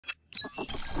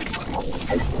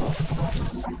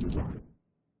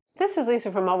This is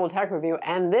Lisa from Mobile Tech Review,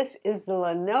 and this is the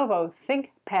Lenovo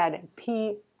ThinkPad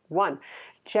P1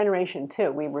 Generation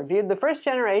 2. We reviewed the first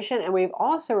generation, and we've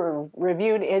also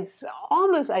reviewed its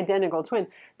almost identical twin,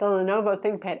 the Lenovo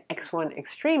ThinkPad X1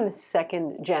 Extreme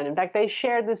 2nd Gen. In fact, they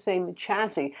shared the same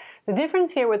chassis. The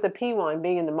difference here with the P1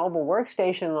 being in the mobile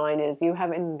workstation line is you have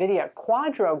NVIDIA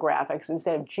Quadro graphics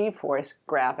instead of GeForce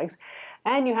graphics,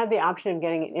 and you have the option of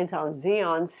getting an Intel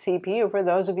Xeon CPU for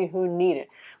those of you who need it.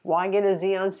 Why get a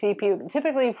Xeon CPU?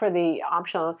 Typically for the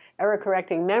optional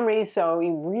error-correcting memory, so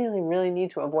you really need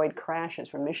to avoid crashes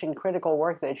for mission-critical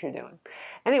work that you're doing.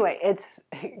 Anyway, it's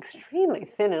extremely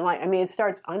thin and light. I mean, it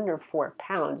starts under 4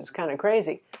 pounds. It's kind of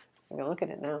crazy. You can look at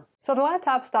it now. So the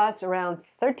laptop starts around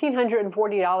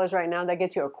 $1,340 right now. That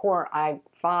gets you a Core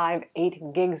i5,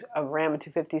 8 gigs of RAM, and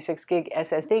 256 gig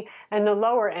SSD, and the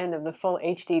lower end of the full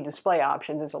HD display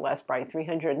options is a less bright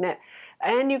 300 nit.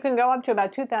 And you can go up to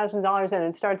about $2,000 and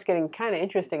it starts getting kind of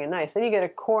interesting and nice. Then you get a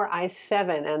Core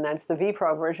i7, and that's the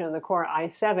vPro version of the Core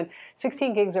i7,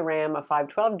 16 gigs of RAM, a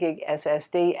 512 gig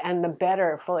SSD, and the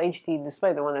better full HD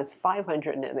display, the one that's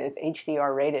 500 nit, it's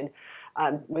HDR rated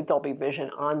with Dolby Vision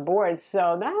on board.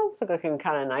 So that's looking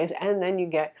kind of nice. And then you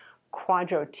get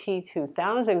Quadro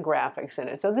T1000 graphics in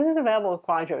it. So this is available with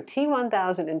Quadro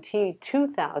T1000 and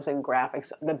T2000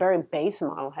 graphics. The very base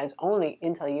model has only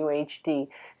Intel UHD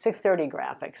 630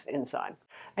 graphics inside.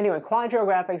 Anyway, Quadro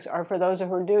graphics are for those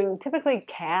who are doing typically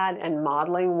CAD and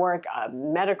modeling work,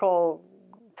 medical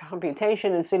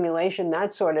computation and simulation,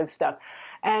 that sort of stuff.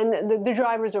 And the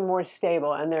drivers are more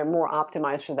stable and they're more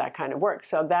optimized for that kind of work.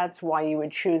 So that's why you would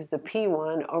choose the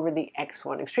P1 over the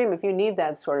X1 Extreme if you need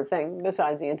that sort of thing,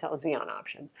 besides the Intel Xeon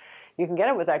option. You can get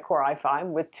it with that Core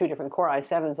i5 with 2 different Core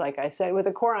i7s, like I said, with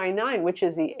a Core i9, which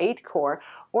is the 8-core,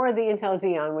 or the Intel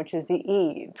Xeon, which is the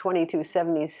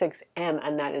E2276M,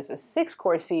 and that is a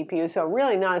 6-core CPU, so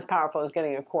really not as powerful as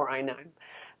getting a Core i9.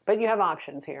 But you have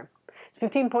options here. It's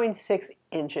 15.6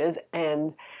 inches,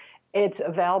 and it's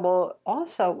available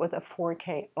also with a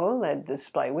 4K OLED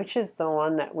display, which is the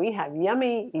one that we have.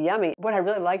 Yummy, yummy. What I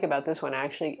really like about this one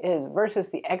actually is, versus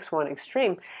the X1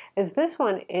 Extreme, is this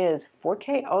one is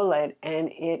 4K OLED, and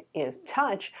it is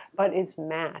touch, but it's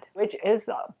matte, which is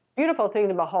a beautiful thing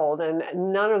to behold, and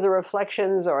none of the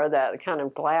reflections or the kind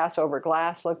of glass over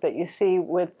glass look that you see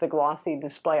with the glossy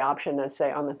display option that's,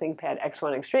 say, on the ThinkPad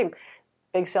X1 Extreme.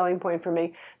 Big selling point for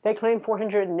me. They claim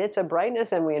 400 nits of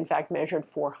brightness, and we in fact measured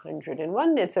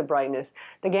 401 nits of brightness.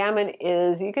 The gamut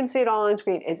is, you can see it all on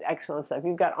screen, it's excellent stuff.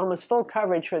 You've got almost full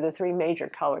coverage for the 3 major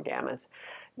color gamuts.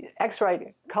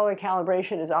 X-Rite color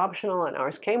calibration is optional, and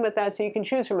ours came with that, so you can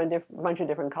choose from a bunch of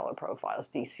different color profiles,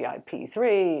 DCI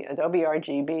P3, Adobe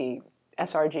RGB,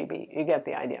 sRGB, you get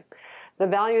the idea. The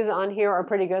values on here are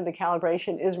pretty good. The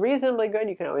calibration is reasonably good.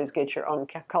 You can always get your own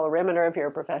colorimeter if you're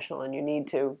a professional and you need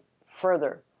to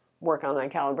further work on that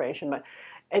calibration, but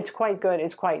it's quite good,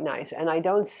 it's quite nice, and I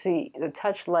don't see the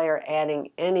touch layer adding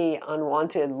any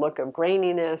unwanted look of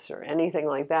graininess or anything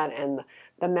like that, and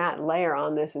the matte layer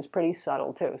on this is pretty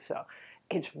subtle too, so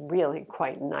it's really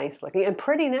quite nice looking and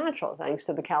pretty natural thanks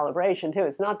to the calibration too.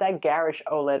 It's not that garish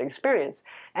OLED experience,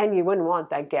 and you wouldn't want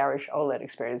that garish OLED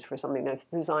experience for something that's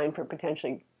designed for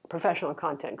potentially professional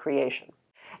content creation.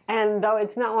 And though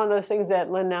it's not one of those things that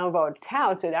Lenovo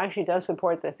touts, it actually does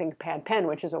support the ThinkPad pen,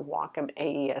 which is a Wacom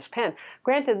AES pen.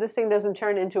 Granted, this thing doesn't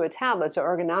turn into a tablet, so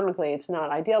ergonomically it's not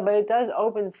ideal, but it does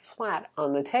open flat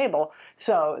on the table,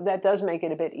 so that does make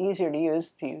it a bit easier to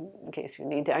use in case you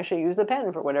need to actually use the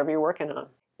pen for whatever you're working on.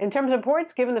 In terms of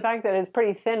ports, given the fact that it's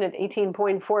pretty thin at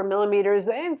 18.4 millimeters,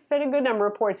 they fit a good number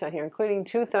of ports on here, including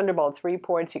 2 Thunderbolt 3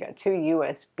 ports. You got 2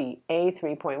 USB-A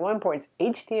 3.1 ports,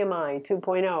 HDMI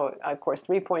 2.0, of course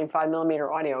 3.5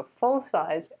 millimeter audio,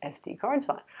 full-size SD card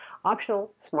slot,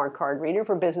 optional smart card reader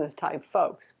for business-type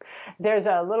folks. There's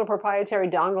a little proprietary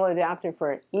dongle adapter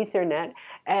for Ethernet,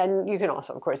 and you can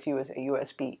also, of course, use a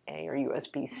USB-A or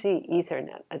USB-C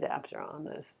Ethernet adapter on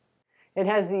this. It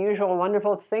has the usual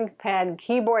wonderful ThinkPad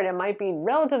keyboard. It might be,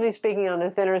 relatively speaking, on the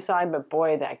thinner side, but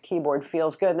boy, that keyboard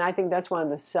feels good. And I think that's one of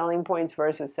the selling points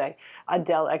versus, say, a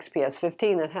Dell XPS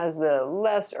 15 that has the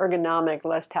less ergonomic,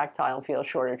 less tactile feel,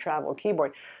 shorter travel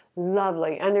keyboard.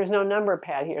 Lovely. And there's no number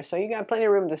pad here, so you got plenty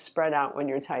of room to spread out when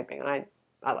you're typing. I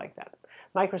like that.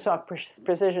 Microsoft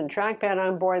Precision Trackpad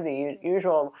on board, the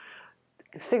usual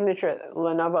signature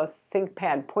Lenovo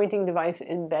ThinkPad pointing device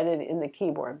embedded in the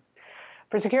keyboard.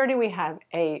 For security, we have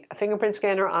a fingerprint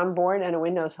scanner on board, and a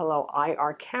Windows Hello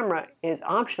IR camera is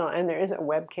optional, and there is a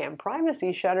webcam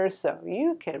privacy shutter, so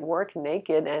you can work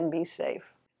naked and be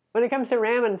safe. When it comes to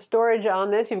RAM and storage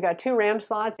on this, you've got 2 RAM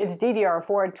slots. It's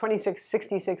DDR4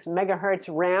 2666 megahertz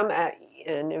RAM.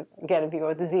 And again, if you go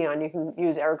with the Xeon, you can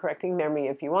use error-correcting memory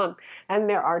if you want. And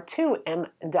there are 2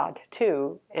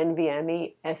 M.2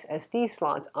 NVMe SSD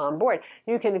slots on board.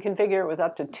 You can configure it with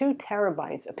up to 2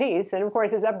 terabytes apiece. And of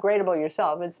course, it's upgradable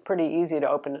yourself. It's pretty easy to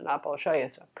open it up. I'll show you.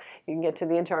 So you can get to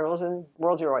the internals and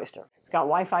world's your oyster. It's got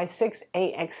Wi-Fi 6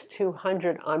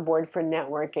 AX200 on board for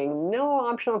networking. No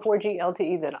optional 4G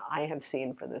LTE that I have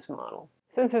seen for this model.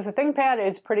 Since it's a ThinkPad,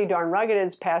 it's pretty darn rugged.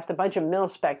 It's passed a bunch of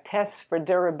mil-spec tests for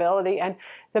durability, and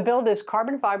the build is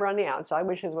carbon fiber on the outside,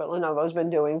 which is what Lenovo's been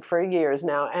doing for years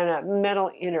now, and a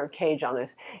metal inner cage on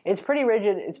this. It's pretty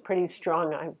rigid. It's pretty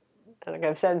strong. Like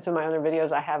I've said in some of my other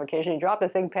videos, I have occasionally dropped a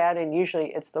ThinkPad, and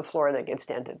usually it's the floor that gets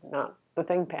dented, not the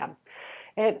ThinkPad.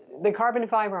 The carbon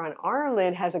fiber on our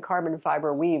lid has a carbon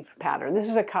fiber weave pattern. This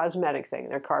is a cosmetic thing.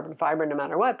 They're carbon fiber no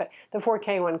matter what, but the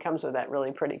 4K one comes with that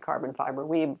really pretty carbon fiber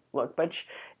weave look, which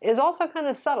is also kind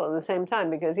of subtle at the same time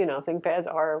because, you know,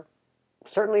 ThinkPads are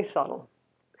certainly subtle.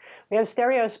 We have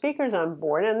stereo speakers on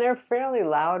board, and they're fairly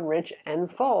loud, rich, and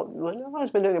full.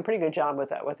 Lenovo's been doing a pretty good job with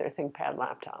that with their ThinkPad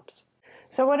laptops.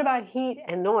 So what about heat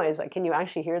and noise? Like, can you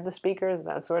actually hear the speakers,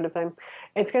 that sort of thing?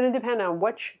 It's going to depend on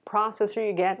which processor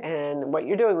you get and what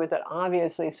you're doing with it,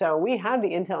 obviously. So we have the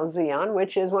Intel Xeon,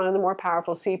 which is one of the more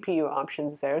powerful CPU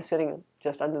options there, sitting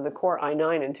just under the Core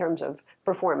i9 in terms of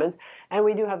performance. And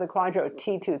we do have the Quadro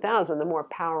T1000, the more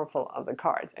powerful of the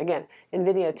cards. Again,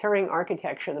 NVIDIA Turing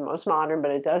architecture, the most modern,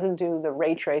 but it doesn't do the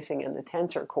ray tracing and the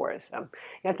tensor cores. So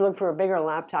you have to look for a bigger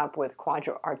laptop with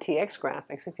Quadro RTX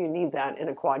graphics if you need that in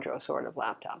a Quadro sort of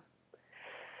laptop.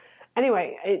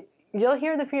 Anyway, you'll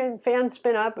hear the fan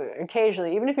spin up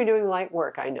occasionally, even if you're doing light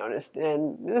work, I noticed.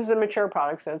 And this is a mature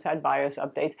product, so it's had BIOS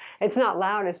updates. It's not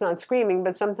loud, it's not screaming,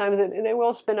 but sometimes they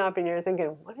will spin up and you're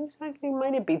thinking, what exactly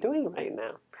might it be doing right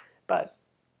now? But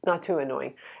not too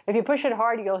annoying. If you push it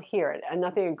hard, you'll hear it. And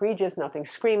nothing egregious, nothing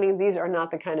screaming. These are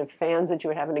not the kind of fans that you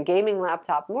would have in a gaming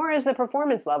laptop, nor is the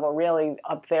performance level really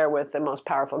up there with the most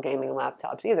powerful gaming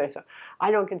laptops either. So I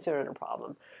don't consider it a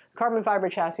problem. Carbon fiber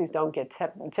chassis don't get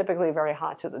typically very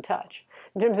hot to the touch.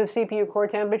 In terms of CPU core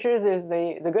temperatures, there's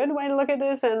the good way to look at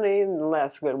this and the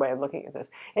less good way of looking at this.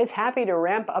 It's happy to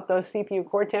ramp up those CPU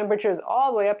core temperatures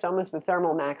all the way up to almost the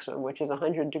thermal maximum, which is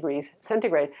 100 degrees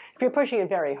centigrade, if you're pushing it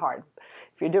very hard.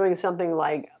 If you're doing something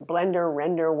like Blender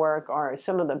render work or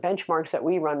some of the benchmarks that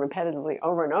we run repetitively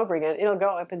over and over again, it'll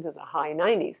go up into the high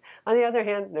 90s. On the other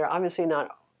hand, they're obviously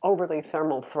not overly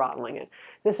thermal throttling it.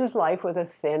 This is life with a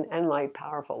thin and light,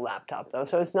 powerful laptop, though,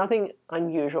 so it's nothing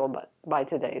unusual but by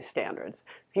today's standards.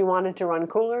 If you wanted to run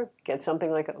cooler, get something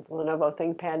like a Lenovo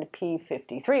ThinkPad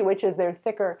P53, which is their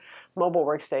thicker mobile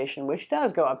workstation, which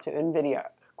does go up to NVIDIA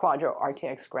Quadro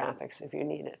RTX graphics if you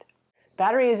need it.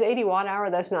 Battery is 80 watt-hour.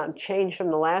 That's not changed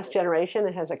from the last generation.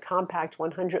 It has a compact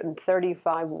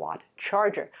 135-watt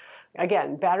charger.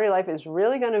 Again, battery life is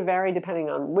really going to vary depending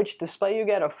on which display you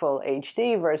get, a full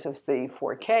HD versus the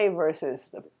 4K versus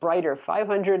the brighter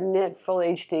 500 nit full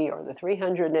HD or the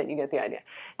 300 nit, you get the idea.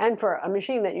 And for a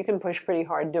machine that you can push pretty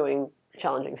hard doing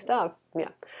challenging stuff, yeah.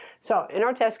 So in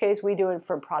our test case, we do it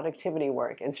for productivity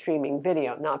work and streaming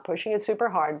video, not pushing it super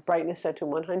hard, brightness set to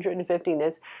 150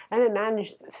 nits, and it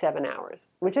managed 7 hours,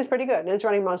 which is pretty good. And it's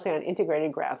running mostly on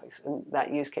integrated graphics in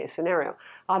that use case scenario.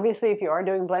 Obviously, if you are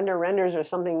doing Blender renders or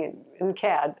something in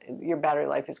CAD, your battery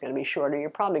life is going to be shorter. You're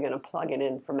probably going to plug it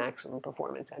in for maximum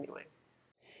performance anyway.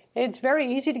 It's very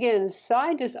easy to get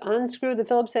inside. Just unscrew the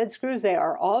Phillips head screws. They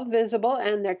are all visible,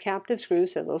 and they're captive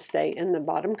screws, so they'll stay in the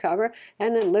bottom cover.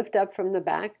 And then lift up from the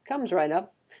back. Comes right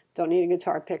up. Don't need a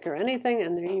guitar pick or anything.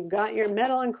 And there you've got your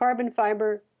metal and carbon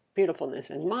fiber beautifulness.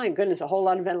 And my goodness, a whole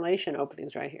lot of ventilation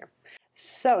openings right here.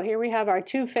 So here we have our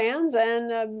 2 fans,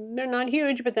 and they're not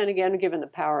huge, but then again, given the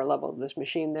power level of this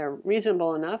machine, they're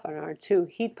reasonable enough. And our 2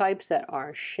 heat pipes that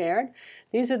are shared.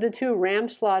 These are the 2 RAM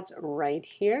slots right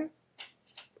here.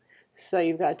 So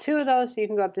you've got 2 of those, so you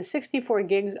can go up to 64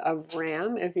 gigs of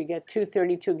RAM if you get 2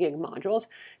 32 gig modules,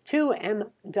 2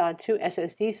 M.2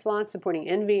 SSD slots supporting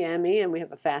NVMe, and we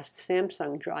have a fast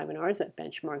Samsung drive in ours that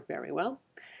benchmark very well.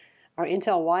 Our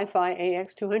Intel Wi-Fi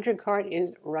AX200 card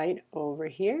is right over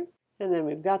here. And then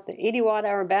we've got the 80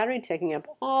 watt-hour battery taking up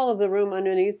all of the room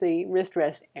underneath the wrist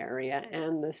rest area,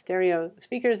 and the stereo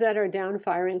speakers that are down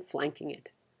firing flanking it.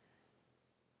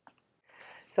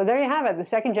 So there you have it, the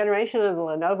 2nd generation of the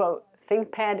Lenovo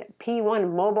ThinkPad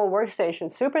P1 mobile workstation.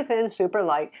 Super thin, super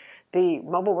light. The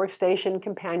mobile workstation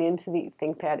companion to the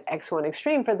ThinkPad X1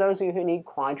 Extreme for those of you who need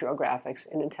Quadro graphics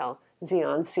in Intel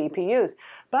Xeon CPUs.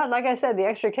 But like I said, the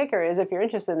extra kicker is if you're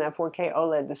interested in that 4K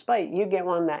OLED display, you get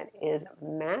one that is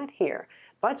matte here.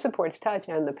 but supports touch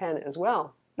and the pen as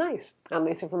well. Nice. I'm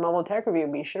Lisa from Mobile Tech Review.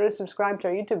 Be sure to subscribe to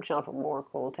our YouTube channel for more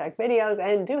cool tech videos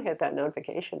and do hit that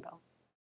notification bell.